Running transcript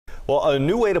Well, a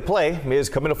new way to play is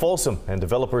coming to Folsom, and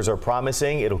developers are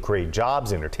promising it'll create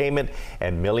jobs, entertainment,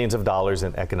 and millions of dollars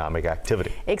in economic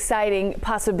activity. Exciting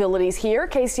possibilities here.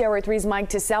 KCRA 3's Mike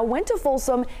Tissell went to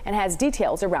Folsom and has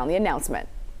details around the announcement.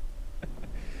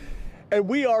 And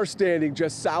we are standing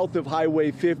just south of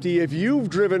Highway 50. If you've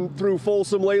driven through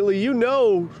Folsom lately, you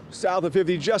know south of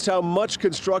 50 just how much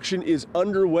construction is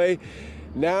underway.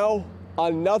 Now,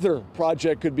 another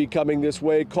project could be coming this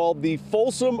way called the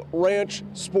Folsom Ranch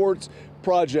Sports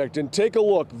Project. And take a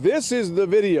look. This is the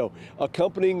video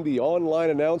accompanying the online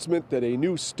announcement that a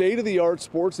new state-of-the-art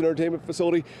sports and entertainment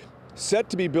facility set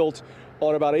to be built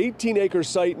on about 18-acre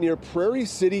site near Prairie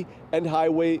City and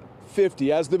Highway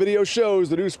 50. As the video shows,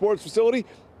 the new sports facility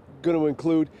going to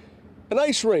include an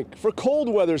ice rink for cold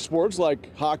weather sports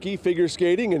like hockey, figure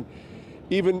skating, and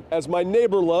even, as my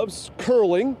neighbor loves,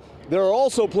 curling. There are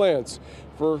also plans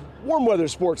for warm weather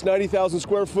sports, 90,000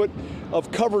 square foot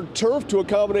of covered turf to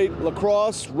accommodate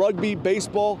lacrosse, rugby,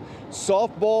 baseball,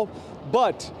 softball.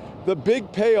 But the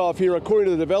big payoff here, according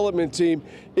to the development team,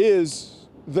 is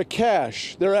the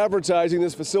cash. They're advertising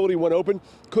this facility, when open,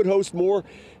 could host more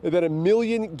than 1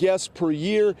 million guests per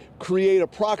year, create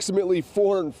approximately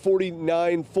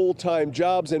 449 full-time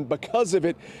jobs, and because of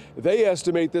it, they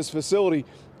estimate this facility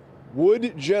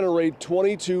would generate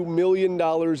 $22 million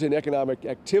in economic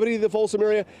activity in the Folsom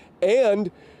area and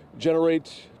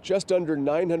generate just under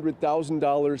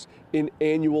 $900,000 in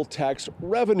annual tax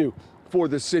revenue for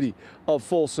the city of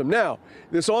Folsom. Now,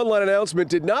 this online announcement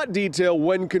did not detail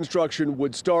when construction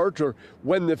would start or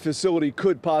when the facility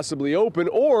could possibly open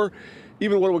or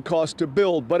even what it would cost to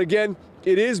build. But again,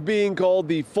 it is being called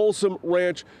the Folsom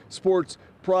Ranch Sports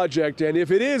Project, and if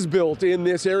it is built in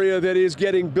this area that is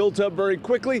getting built up very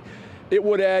quickly, it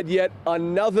would add yet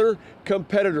another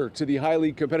competitor to the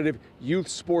highly competitive youth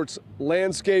sports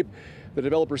landscape. The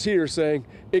developers here saying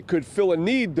it could fill a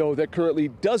need, though, that currently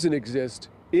doesn't exist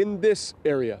in this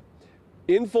area.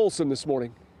 In Folsom this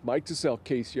morning, Mike Tissell,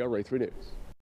 KCRA 3 News.